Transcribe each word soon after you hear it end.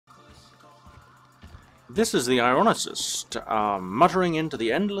This is the Ironicist, muttering into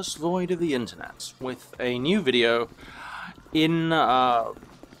the endless void of the internet with a new video in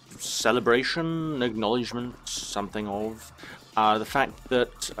celebration, acknowledgement, something of the fact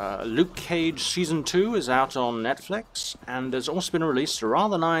that Luke Cage Season 2 is out on Netflix, and there's also been released a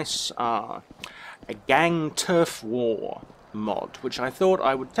rather nice a gang turf war mod, which I thought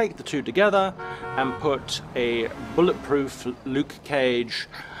I would take the two together and put a bulletproof Luke Cage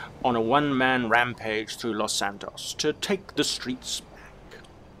on a one-man rampage through Los Santos to take the streets back.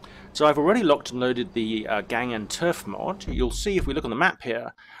 So I've already locked and loaded the gang and turf mod. You'll see if we look on the map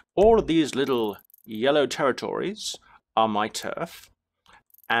here, all of these little yellow territories are my turf,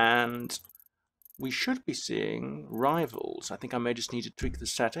 and we should be seeing rivals. I think I may just need to tweak the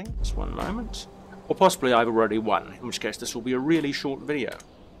settings, one moment. Or possibly I've already won, in which case this will be a really short video.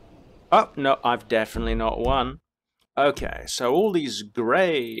 Oh, no, I've definitely not won. Okay, so all these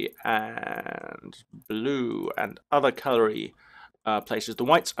grey and blue and other colory places. The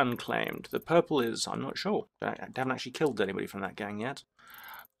white's unclaimed. The purple is, I'm not sure. I haven't actually killed anybody from that gang yet.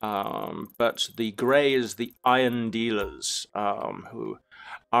 But the grey is the iron dealers, who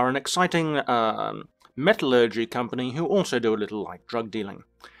are an exciting metallurgy company who also do a little like drug dealing.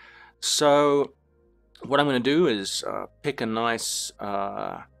 So what I'm going to do is pick a nice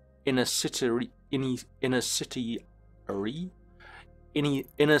inner city-like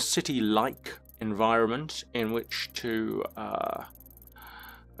environment in which to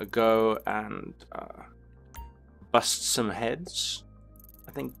go and bust some heads.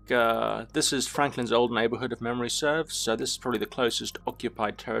 I think this is Franklin's old neighborhood, if memory serves, so this is probably the closest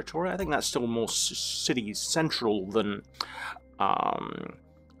occupied territory. I think that's still more city central than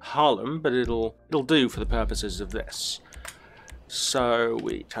Harlem, but it'll do for the purposes of this. So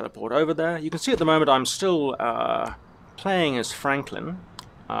we teleport over there. You can see at the moment I'm still playing as Franklin,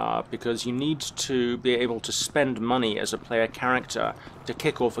 because you need to be able to spend money as a player character to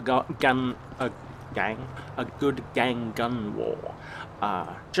kick off a good gang gun war.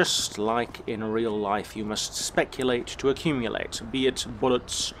 Just like in real life, you must speculate to accumulate, be it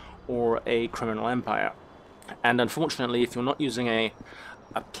bullets or a criminal empire. And unfortunately, if you're not using a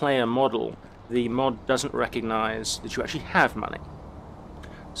player model, the mod doesn't recognize that you actually have money.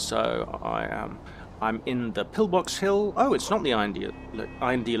 So I'm in the Pillbox Hill. Oh, it's not the iron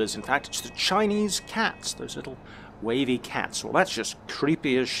dealers, in fact, it's the Chinese cats, those little wavy cats. Well, that's just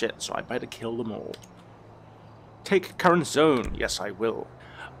creepy as shit, so I better kill them all. Take current zone. Yes, I will.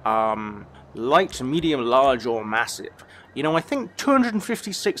 Light, medium, large, or massive. You know, I think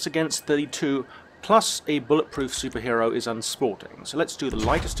 256 against 32 plus a bulletproof superhero is unsporting. So let's do the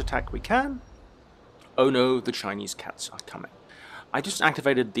lightest attack we can. Oh no, the Chinese cats are coming. I just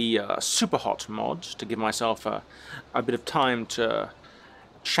activated the Super Hot mod to give myself a bit of time to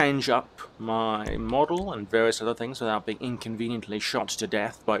change up my model and various other things without being inconveniently shot to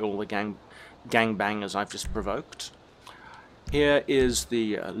death by all the gangbangers I've just provoked. Here is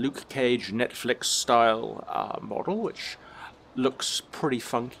the Luke Cage Netflix-style model, which looks pretty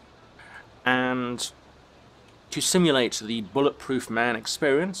funky. And to simulate the Bulletproof Man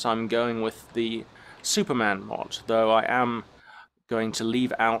experience, I'm going with the Superman mod, though I am going to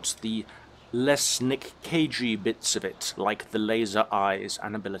leave out the less Nick Cagey bits of it, like the laser eyes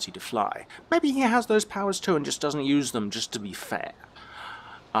and ability to fly. Maybe he has those powers too and just doesn't use them, just to be fair.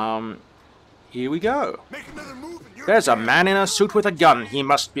 Here we go. There's a man in a suit with a gun. He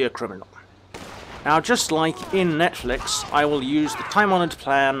must be a criminal. Now, just like in Netflix, I will use the time-honored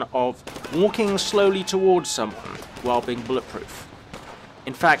plan of walking slowly towards someone while being bulletproof.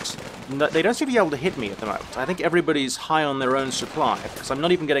 In fact, they don't seem to be able to hit me at the moment. I think everybody's high on their own supply, because I'm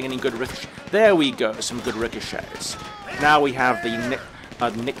not even getting any good ricochets. There we go, some good ricochets. Now we have the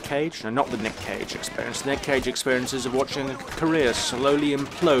Nick Cage, no, not the Nick Cage experience. The Nick Cage experiences of watching a career slowly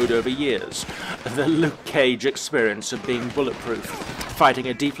implode over years. The Luke Cage experience of being bulletproof, fighting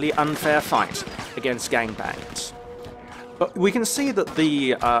a deeply unfair fight against gangbangers. But we can see that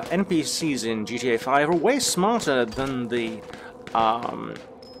the NPCs in GTA 5 are way smarter than the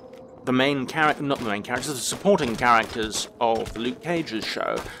main character, not the main characters, the supporting characters of Luke Cage's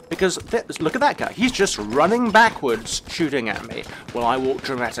show, because look at that guy, he's just running backwards, shooting at me, while I walk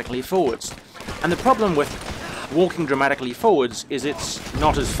dramatically forwards. And the problem with walking dramatically forwards is it's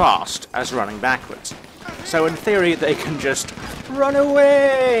not as fast as running backwards. So in theory, they can just run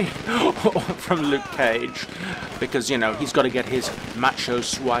away from Luke Cage, because, you know, he's got to get his macho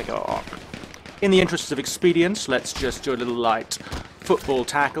swagger on. In the interest of expedience, let's just do a little light football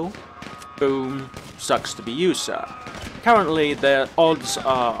tackle. Boom. Sucks to be you, sir. Currently, their odds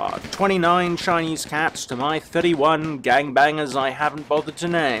are 29 Chinese cats to my 31 gangbangers I haven't bothered to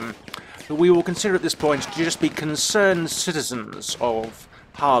name. who we will consider at this point to just be concerned citizens of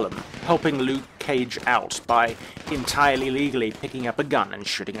Harlem, helping Luke Cage out by entirely legally picking up a gun and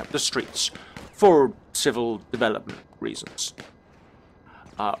shooting up the streets for civil development reasons.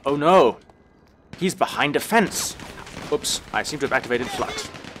 Oh no! He's behind a fence! Oops, I seem to have activated Flight.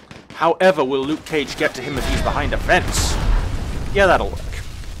 However will Luke Cage get to him if he's behind a fence? Yeah, that'll work.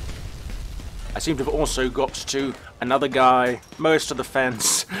 I seem to have also got to another guy, most of the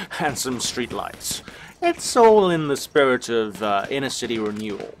fence, and some street lights. It's all in the spirit of inner city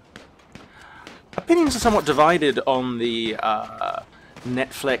renewal. Opinions are somewhat divided on the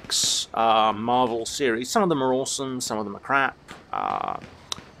Netflix Marvel series. Some of them are awesome, some of them are crap.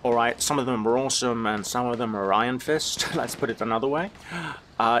 Alright, some of them are awesome and some of them are Iron Fist, let's put it another way.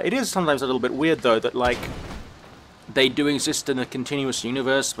 It is sometimes a little bit weird though that like they do exist in a continuous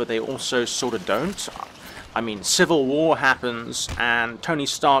universe but they also sort of don't. I mean, Civil War happens and Tony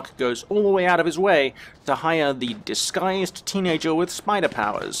Stark goes all the way out of his way to hire the disguised teenager with spider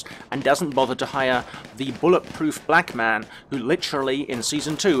powers and doesn't bother to hire the bulletproof black man who literally in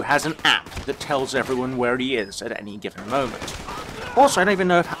Season 2 has an app that tells everyone where he is at any given moment. Also, I don't even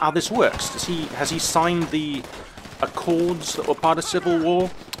know how this works. Has he signed the accords that were part of Civil War?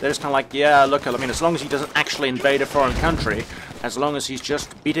 They're just kind of like, yeah, look, I mean, as long as he doesn't actually invade a foreign country, as long as he's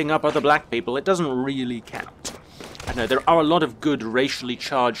just beating up other black people, it doesn't really count. I know, there are a lot of good racially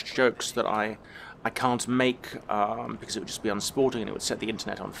charged jokes that I can't make because it would just be unsporting and it would set the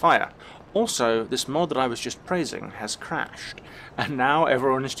internet on fire. Also, this mod that I was just praising has crashed, and now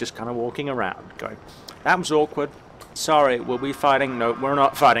everyone is just kind of walking around going, that was awkward. Sorry, were we fighting? No, we're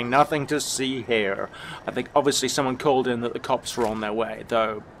not fighting. Nothing to see here. I think obviously someone called in that the cops were on their way,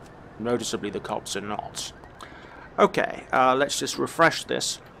 though noticeably the cops are not. Okay, let's just refresh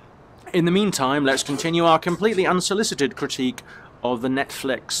this. In the meantime, let's continue our completely unsolicited critique of the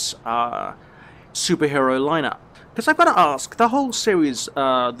Netflix superhero lineup. Because I've got to ask, the whole series,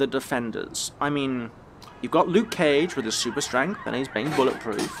 The Defenders, I mean, you've got Luke Cage with his super strength, and he's being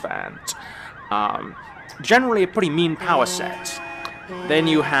bulletproof, and generally a pretty mean power set. Then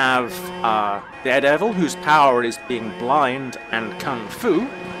you have Daredevil, whose power is being blind and kung fu.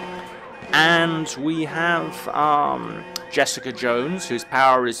 And we have Jessica Jones, whose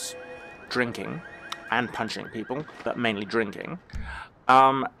power is drinking and punching people, but mainly drinking.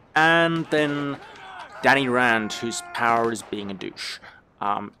 And then Danny Rand, whose power is being a douche.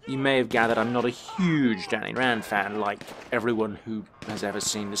 You may have gathered I'm not a huge Danny Rand fan, like everyone who has ever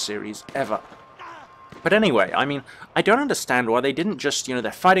seen the series ever. But anyway, I mean, I don't understand why they didn't just, you know,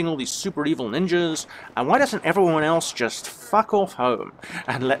 they're fighting all these super evil ninjas, and why doesn't everyone else just fuck off home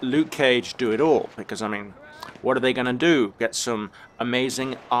and let Luke Cage do it all? Because, I mean, what are they gonna do? Get some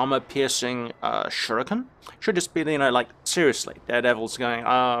amazing armor-piercing shuriken? Should just be, you know, like, seriously, Daredevil's going,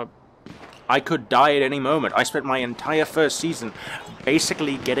 I could die at any moment. I spent my entire first season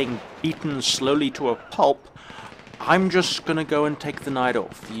basically getting beaten slowly to a pulp. I'm just gonna go and take the night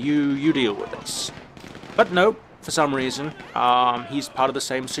off. You deal with this. But no, for some reason, he's part of the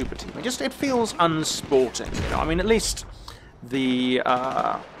same super team. It feels unsporting, you know. I mean, at least the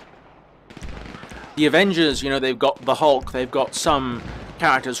Avengers, you know, they've got the Hulk, they've got some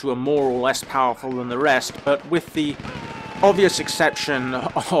characters who are more or less powerful than the rest, but with the obvious exception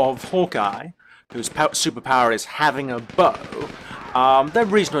of Hawkeye, whose superpower is having a bow, they're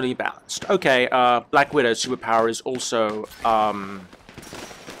reasonably balanced. Okay, Black Widow's superpower is also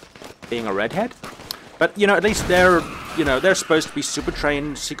being a redhead. But, you know, at least they're supposed to be super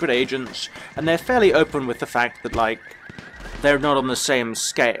trained secret agents, and they're fairly open with the fact that, like, they're not on the same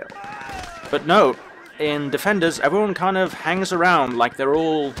scale. But no, in Defenders, everyone kind of hangs around like they're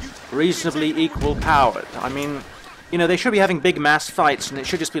all reasonably equal powered. I mean, you know, they should be having big mass fights, and it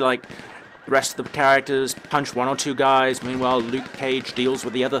should just be like, the rest of the characters punch one or two guys, meanwhile Luke Cage deals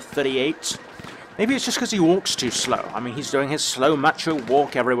with the other 38. Maybe it's just because he walks too slow. I mean, he's doing his slow macho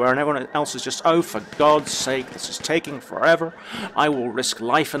walk everywhere, and everyone else is just, oh, for God's sake, this is taking forever. I will risk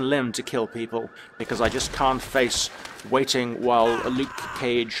life and limb to kill people, because I just can't face waiting while Luke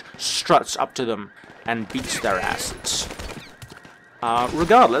Cage struts up to them and beats their asses.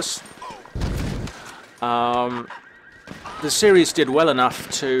 Regardless, the series did well enough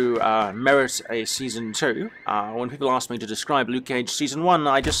to merit a Season 2. When people asked me to describe Luke Cage Season 1,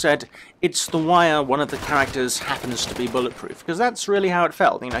 I just said, it's The Wire, one of the characters happens to be bulletproof. Because that's really how it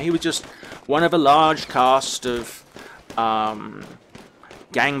felt. You know, he was just one of a large cast of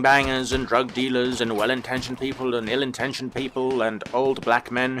gangbangers and drug dealers and well-intentioned people and ill-intentioned people and old black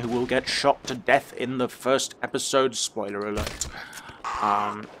men who will get shot to death in the first episode. Spoiler alert.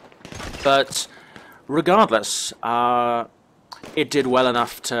 But regardless, it did well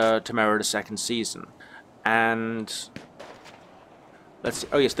enough to merit a second season. And let's see.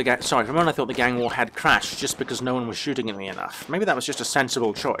 Oh yes, the gang. Sorry, for a moment I thought the gang war had crashed just because no one was shooting at me enough. Maybe that was just a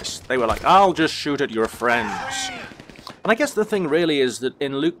sensible choice. They were like, "I'll just shoot at your friends." And I guess the thing really is that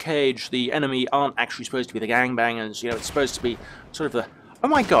in Luke Cage, the enemy aren't actually supposed to be the gangbangers. You know, it's supposed to be sort of the... Oh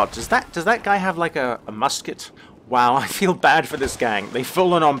my god, does that guy have like a musket? Wow, I feel bad for this gang. They've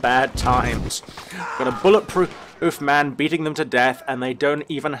fallen on bad times. Got a bulletproof man beating them to death, and they don't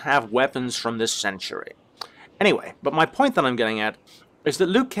even have weapons from this century. Anyway, but my point that I'm getting at is that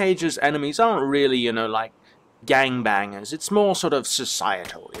Luke Cage's enemies aren't really, you know, like gangbangers. It's more sort of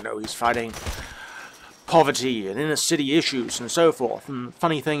societal, you know, he's fighting poverty and inner city issues and so forth. And the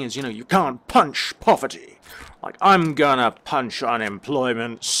funny thing is, you know, you can't punch poverty. Like, I'm gonna punch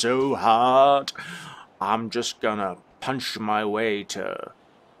unemployment so hard, I'm just gonna punch my way to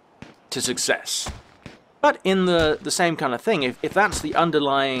success. But in the same kind of thing, if that's the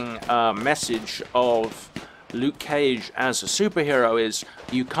underlying message of Luke Cage as a superhero, is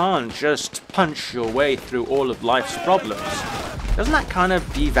you can't just punch your way through all of life's problems, doesn't that kind of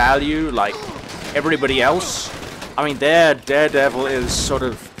devalue, like, everybody else? I mean, Daredevil is sort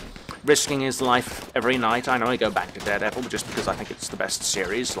of risking his life every night. I know I go back to Daredevil just because I think it's the best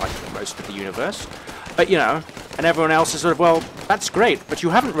series, like most of the universe. But, you know, and everyone else is sort of, well, that's great, but you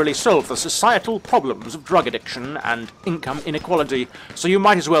haven't really solved the societal problems of drug addiction and income inequality, so you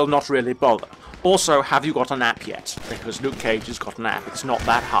might as well not really bother. Also, have you got an app yet? Because Luke Cage has got an app. It's not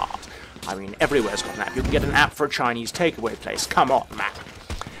that hard. I mean, everywhere's got an app. You can get an app for a Chinese takeaway place. Come on, man.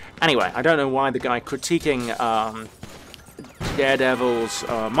 Anyway, I don't know why the guy critiquing Daredevil's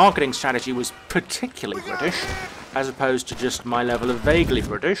marketing strategy was particularly British, as opposed to just my level of vaguely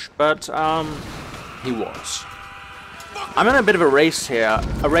British, but he was. I'm in a bit of a race here,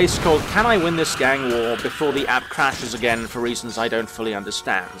 a race called Can I Win This Gang War Before the App Crashes Again for reasons I don't fully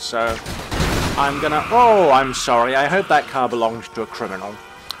understand, so I'm gonna... Oh, I'm sorry, I hope that car belonged to a criminal.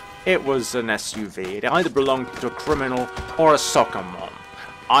 It was an SUV. It either belonged to a criminal or a soccer mom.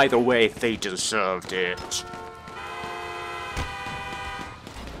 Either way, they deserved it.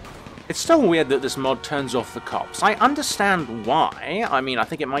 It's still weird that this mod turns off the cops. I understand why. I mean, I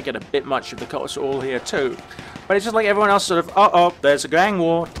think it might get a bit much if the cops are all here too. But it's just like everyone else sort of, uh-oh, there's a gang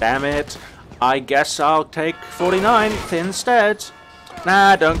war. Damn it. I guess I'll take 49th instead.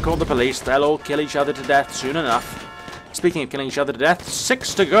 Nah, don't call the police. They'll all kill each other to death soon enough. Speaking of killing each other to death,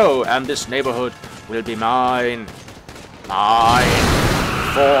 6 to go, and this neighborhood will be mine. Mine.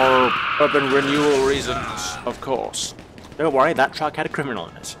 For urban renewal reasons, of course. Don't worry, that truck had a criminal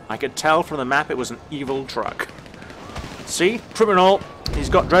in it. I could tell from the map it was an evil truck. See? Criminal. He's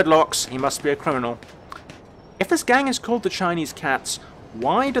got dreadlocks. He must be a criminal. If this gang is called the Chinese Cats,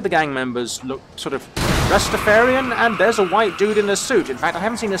 why do the gang members look sort of Rastafarian? And there's a white dude in a suit. In fact, I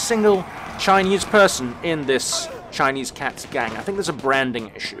haven't seen a single Chinese person in this Chinese Cats gang. I think there's a branding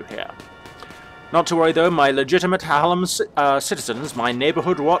issue here. Not to worry, though, my legitimate Harlem citizens, my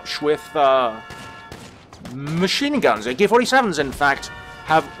neighborhood watch with machine guns, AK-47s, in fact,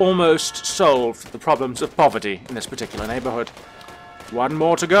 have almost solved the problems of poverty in this particular neighborhood. One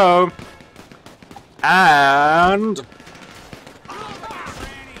more to go. And...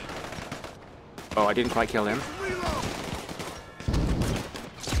 Oh, I didn't quite kill him.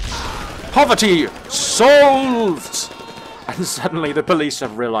 Poverty solved! And suddenly the police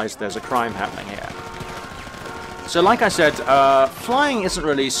have realized there's a crime happening here. So like I said, flying isn't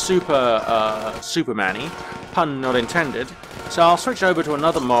really super Superman-y, pun not intended, so I'll switch over to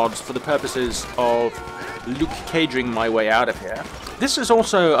another mod for the purposes of Luke Caging my way out of here. This is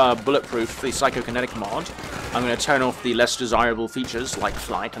also bulletproof, the psychokinetic mod. I'm going to turn off the less desirable features like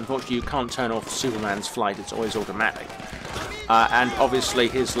flight. Unfortunately, you can't turn off Superman's flight, it's always automatic. And obviously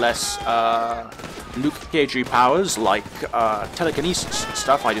his less Luke Cagey powers like telekinesis and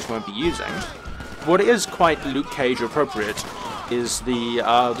stuff I just won't be using. What is quite Luke Cage appropriate is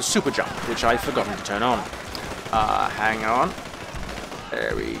the super jump, which I've forgotten to turn on. Hang on.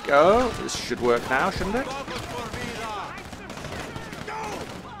 There we go. This should work now, shouldn't it?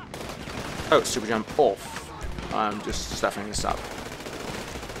 Oh, super jump off. I'm just stuffing this up.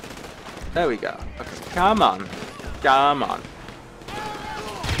 There we go. Okay, come on. Come on.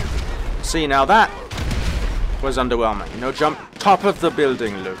 See, now that was underwhelming. No jump. Top of the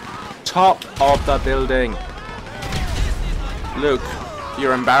building, Luke. Top of the building. Luke,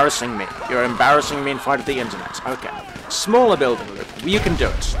 you're embarrassing me. You're embarrassing me in front of the internet. Okay. Smaller building, Luke. You can do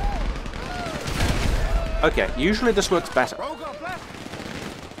it. Okay, usually this works better.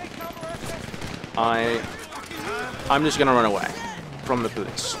 I'm just gonna run away from the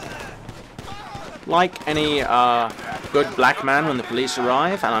police. Like any good black man when the police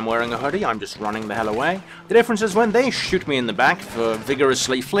arrive, and I'm wearing a hoodie, I'm just running the hell away. The difference is when they shoot me in the back for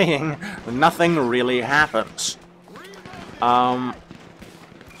vigorously fleeing, nothing really happens. Let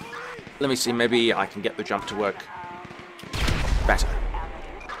me see, maybe I can get the jump to work better.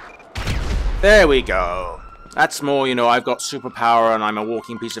 There we go. That's more, you know, I've got superpower and I'm a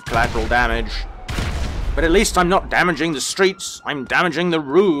walking piece of collateral damage. But at least I'm not damaging the streets, I'm damaging the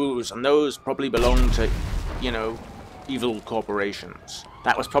roofs, and those probably belong to, you know, evil corporations.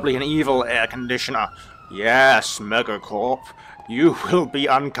 That was probably an evil air conditioner. Yes, Megacorp, you will be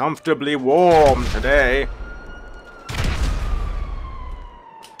uncomfortably warm today.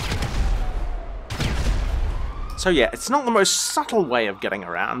 So yeah, it's not the most subtle way of getting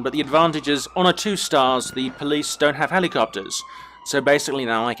around, but the advantage is, on a 2 stars, the police don't have helicopters. So basically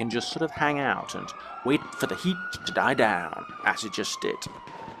now I can just sort of hang out and wait for the heat to die down, as it just did.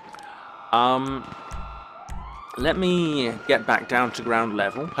 Let me get back down to ground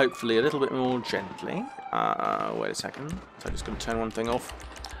level, hopefully a little bit more gently. Wait a second, so I'm just going to turn one thing off.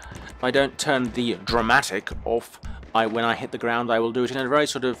 If I don't turn the dramatic off, when I hit the ground I will do it in a very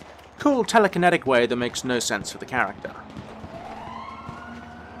sort of cool telekinetic way that makes no sense for the character.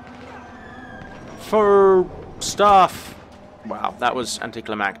 For stuff... Wow, that was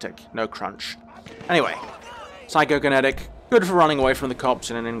anticlimactic. No crunch. Anyway, psychokinetic, good for running away from the cops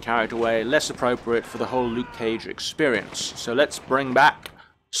in an in-character way, less appropriate for the whole Luke Cage experience. So let's bring back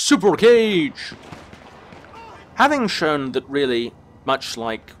Super Cage! Having shown that really, much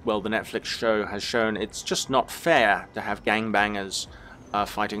like, well, the Netflix show has shown, it's just not fair to have gangbangers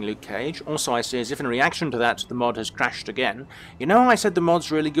fighting Luke Cage. Also, I see as if in reaction to that, the mod has crashed again. You know, I said the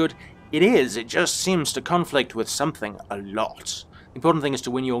mod's really good. It is, it just seems to conflict with something a lot. The important thing is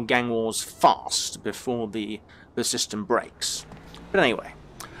to win your gang wars fast before the system breaks. But anyway,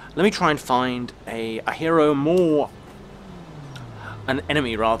 let me try and find a hero an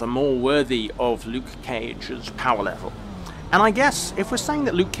enemy rather, more worthy of Luke Cage's power level. And I guess, if we're saying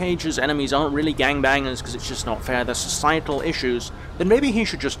that Luke Cage's enemies aren't really gangbangers because it's just not fair, they're societal issues, then maybe he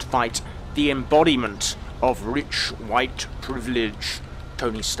should just fight the embodiment of rich, white privilege,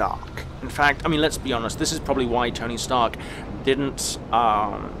 Tony Stark. In fact, I mean, let's be honest, this is probably why Tony Stark didn't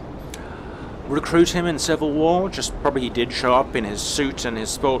recruit him in Civil War. Just probably he did show up in his suit and his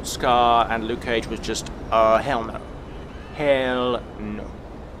sports car, and Luke Cage was just, hell no. Hell no.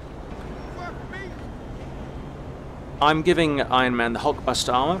 I'm giving Iron Man the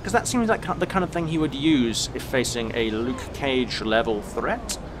Hulkbuster armor, because that seems like the kind of thing he would use if facing a Luke Cage level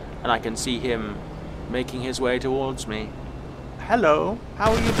threat, and I can see him making his way towards me. Hello,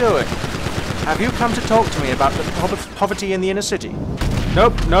 how are you doing? Have you come to talk to me about the poverty in the inner city?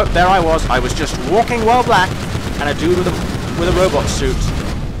 Nope, there I was just walking while black, and a dude with a robot suit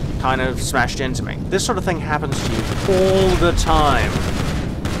kind of smashed into me. This sort of thing happens to you all the time.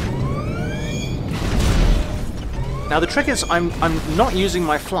 Now the trick is, I'm not using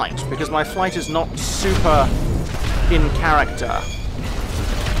my flight, because my flight is not super in character.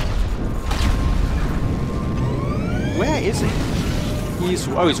 Where is he? He's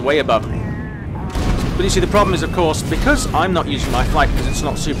way above me. But you see, the problem is, of course, because I'm not using my flight because it's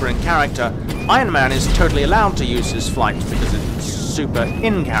not super in character, Iron Man is totally allowed to use his flight because it's super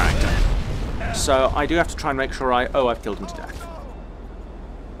in character. So I do have to try and make sure I've killed him to death.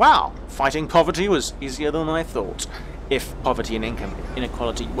 Wow, fighting poverty was easier than I thought, if poverty and income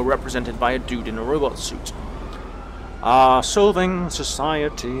inequality were represented by a dude in a robot suit. Solving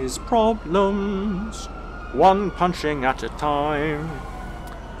society's problems, one punching at a time.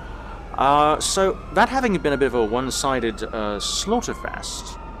 So, that having been a bit of a one-sided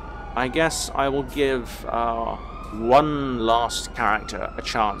slaughterfest, I guess I will give one last character a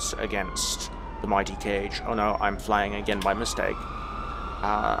chance against the mighty Cage. Oh no, I'm flying again by mistake.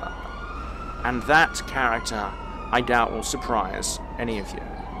 And that character, I doubt, will surprise any of you.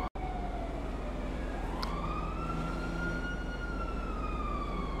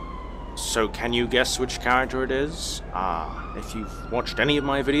 So can you guess which character it is? If you've watched any of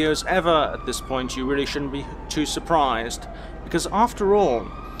my videos ever at this point, you really shouldn't be too surprised, because after all,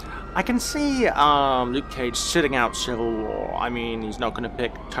 I can see Luke Cage sitting out Civil War. I mean, he's not going to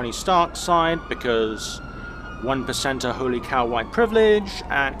pick Tony Stark's side, because 1%er holy cow white privilege,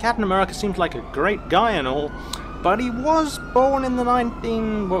 and Captain America seems like a great guy and all, but he was born in the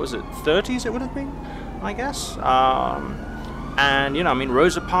 30s it would have been, I guess. And, you know, I mean,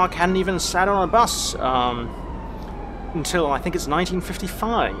 Rosa Parks hadn't even sat on a bus until, I think it's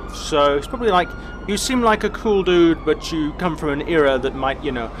 1955. So it's probably like, you seem like a cool dude, but you come from an era that might,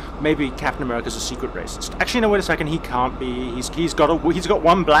 you know, maybe Captain America's a secret racist. Actually, no, wait a second, he can't be. He's got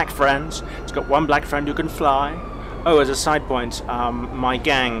one black friend. He's got one black friend who can fly. Oh, as a side point, my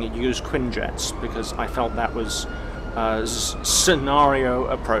gang used Quinjets because I felt that was scenario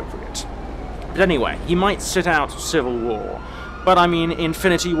appropriate. But anyway, he might sit out Civil War, but I mean,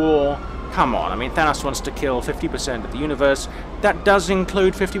 Infinity War, come on, I mean, Thanos wants to kill 50% of the universe, that does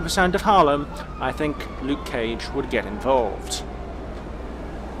include 50% of Harlem. I think Luke Cage would get involved.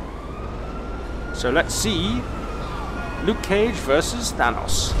 So let's see, Luke Cage versus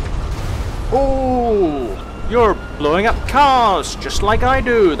Thanos. Oh, you're blowing up cars, just like I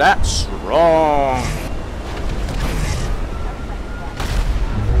do, that's wrong.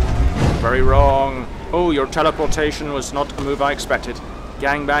 Very wrong. Oh, your teleportation was not a move I expected.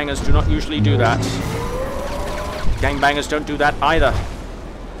 Gangbangers do not usually do that. Gangbangers don't do that either.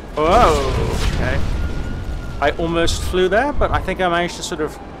 Oh, okay. I almost flew there, but I think I managed to sort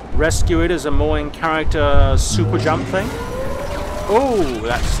of rescue it as a more in-character super jump thing. Oh,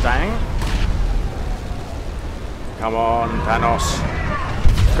 that's stang. Come on,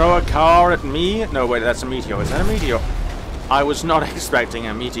 Thanos. Throw a car at me? No, wait, that's a meteor. Is that a meteor? I was not expecting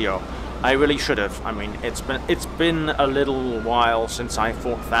a meteor. I really should have. I mean, it's been a little while since I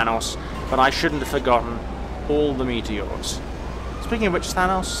fought Thanos, but I shouldn't have forgotten all the meteors. Speaking of which,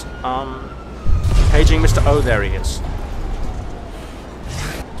 Thanos, paging Mr. Oh, there he is.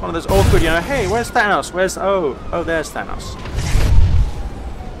 It's one of those awkward, you know, hey, where's Thanos? Where's Oh, there's Thanos.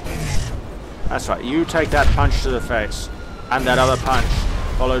 That's right, you take that punch to the face, and that other punch,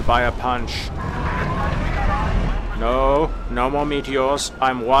 followed by a punch. No, no more meteors.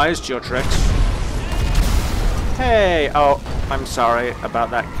 I'm wise to your tricks. Hey, oh, I'm sorry about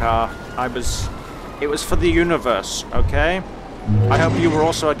that car. It was for the universe, okay? I hope you were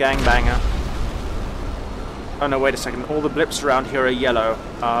also a gangbanger. Oh no, wait a second, all the blips around here are yellow.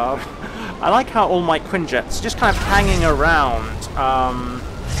 I like how all my Quinjets just kind of hanging around,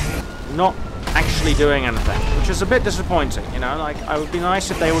 not actually doing anything, which is a bit disappointing, you know, like, it would be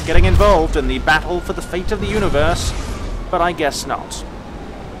nice if they were getting involved in the battle for the fate of the universe, but I guess not.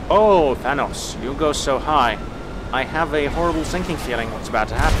 Oh, Thanos, you go so high. I have a horrible sinking feeling what's about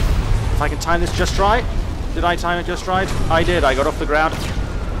to happen. If I can time this just right? Did I time it just right? I did, I got off the ground.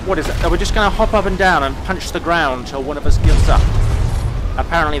 What is it? We're just going to hop up and down and punch the ground till one of us gives up.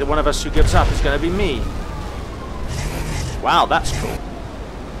 Apparently the one of us who gives up is going to be me. Wow, that's cool.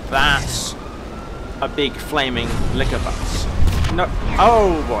 That's a big flaming liquor bus. No.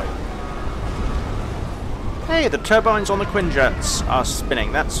 Oh boy. Hey, the turbines on the Quinjets are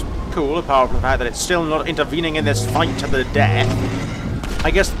spinning. That's cool, apart from the fact that it's still not intervening in this fight to the death.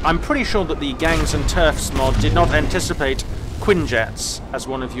 I guess I'm pretty sure that the Gangs and Turfs mod did not anticipate Quinjets as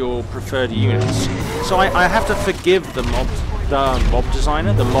one of your preferred units. So I have to forgive the mod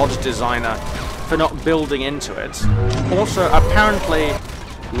designer for not building into it. Also, apparently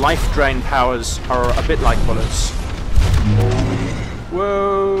life drain powers are a bit like bullets.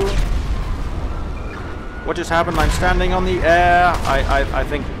 Whoa! What just happened? I'm standing on the air. I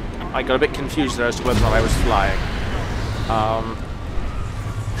think I got a bit confused there as to whether or not I was flying.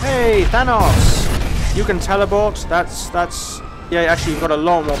 Hey, Thanos! You can teleport. That's. Yeah, actually, you've got a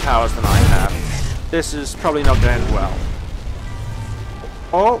lot more powers than I have. This is probably not going to end well.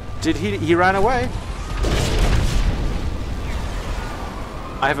 Oh, did he ran away?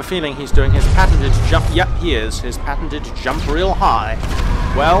 I have a feeling he's doing his patented jump. Yep, he is. His patented jump real high.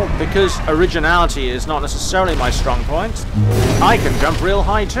 Well, because originality is not necessarily my strong point, I can jump real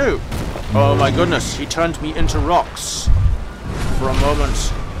high too. Oh my goodness, he turned me into rocks. For a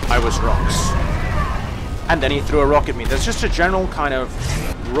moment, I was rocks. And then he threw a rock at me. There's just a general kind of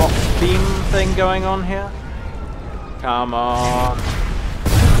rock theme thing going on here. Come on.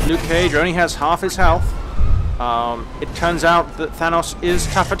 Luke Cage only has half his health. It turns out that Thanos is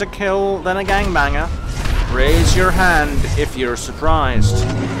tougher to kill than a gangbanger. Raise your hand if you're surprised.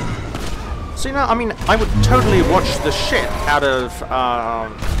 So, you know, I mean, I would totally watch the shit out of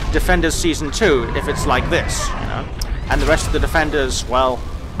Defenders Season 2 if it's like this, you know? And the rest of the Defenders, well,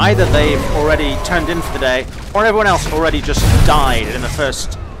 either they've already turned in for the day, or everyone else already just died in the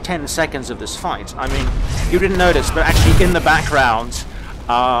first 10 seconds of this fight. I mean, you didn't notice, but actually in the background,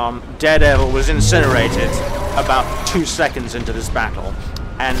 Daredevil was incinerated about 2 seconds into this battle,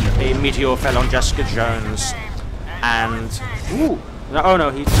 and a meteor fell on Jessica Jones, and ooh, no, oh no,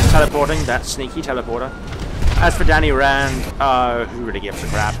 he's just teleporting, that sneaky teleporter. As for Danny Rand, who really gives a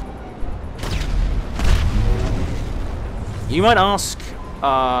crap? You might ask,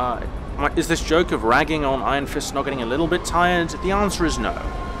 is this joke of ragging on Iron Fist not getting a little bit tired? The answer is no.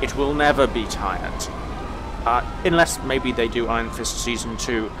 It will never be tired. Unless maybe they do Iron Fist Season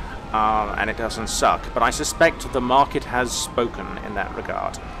 2 and it doesn't suck. But I suspect the market has spoken in that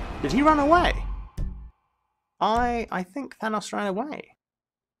regard. Did he run away? I think Thanos ran away.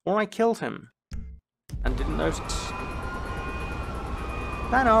 Or I killed him and didn't notice.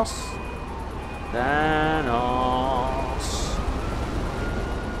 Thanos! Thanos!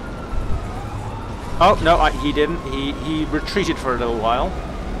 Oh, no, he didn't. He retreated for a little while.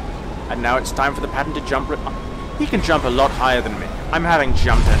 And now it's time for the pattern to jump. He can jump a lot higher than me. I'm having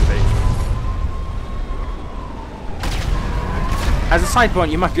jump envy. As a side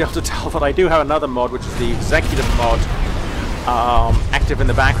point, you might be able to tell that I do have another mod, which is the executive mod, active in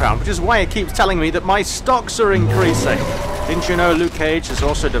the background, which is why it keeps telling me that my stocks are increasing. Didn't you know Luke Cage has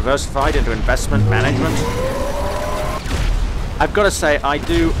also diversified into investment management? I've got to say, I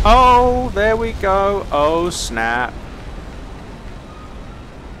do... Oh, there we go. Oh, snap.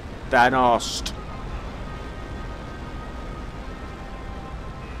 Thanos.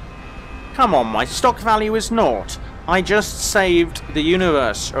 Come on, my stock value is naught. I just saved the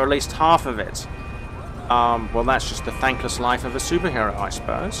universe, or at least half of it. Well, that's just the thankless life of a superhero, I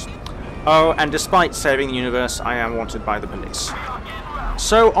suppose. Oh, and despite saving the universe, I am wanted by the police.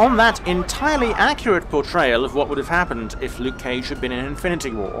 So, on that entirely accurate portrayal of what would have happened if Luke Cage had been in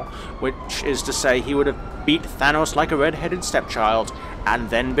Infinity War, which is to say he would have beat Thanos like a red-headed stepchild, and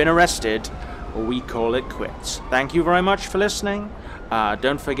then been arrested, we call it quits. Thank you very much for listening.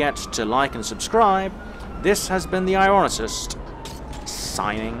 Don't forget to like and subscribe. This has been the Ironicist,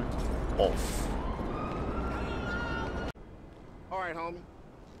 signing off. Alright, homie.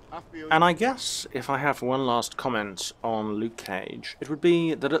 And I guess if I have one last comment on Luke Cage, it would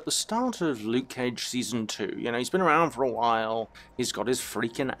be that at the start of Luke Cage Season 2, you know, he's been around for a while, he's got his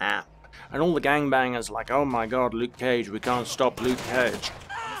freaking app, and all the gangbangers are like, oh my god, Luke Cage, we can't stop Luke Cage.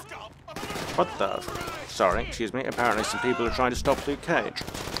 What the... Sorry, excuse me, apparently some people are trying to stop Luke Cage.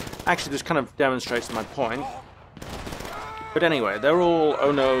 Actually, this kind of demonstrates my point. But anyway, they're all,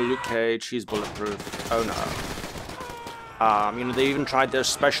 oh no, Luke Cage, he's bulletproof, oh no. You know, they even tried their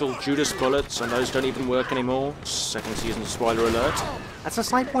special Judas bullets, and those don't even work anymore. Second season spoiler alert. As a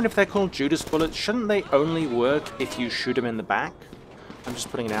side point, if they're called Judas bullets, shouldn't they only work if you shoot them in the back? I'm just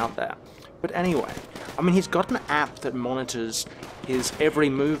putting it out there. But anyway, I mean, he's got an app that monitors his every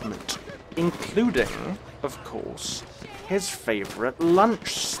movement, including, of course, his favorite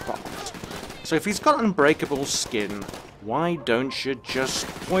lunch spot. So if he's got unbreakable skin, why don't you just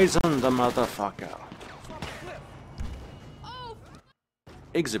poison the motherfucker?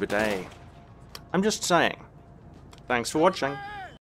 Exhibit A. I'm just saying. Thanks for watching.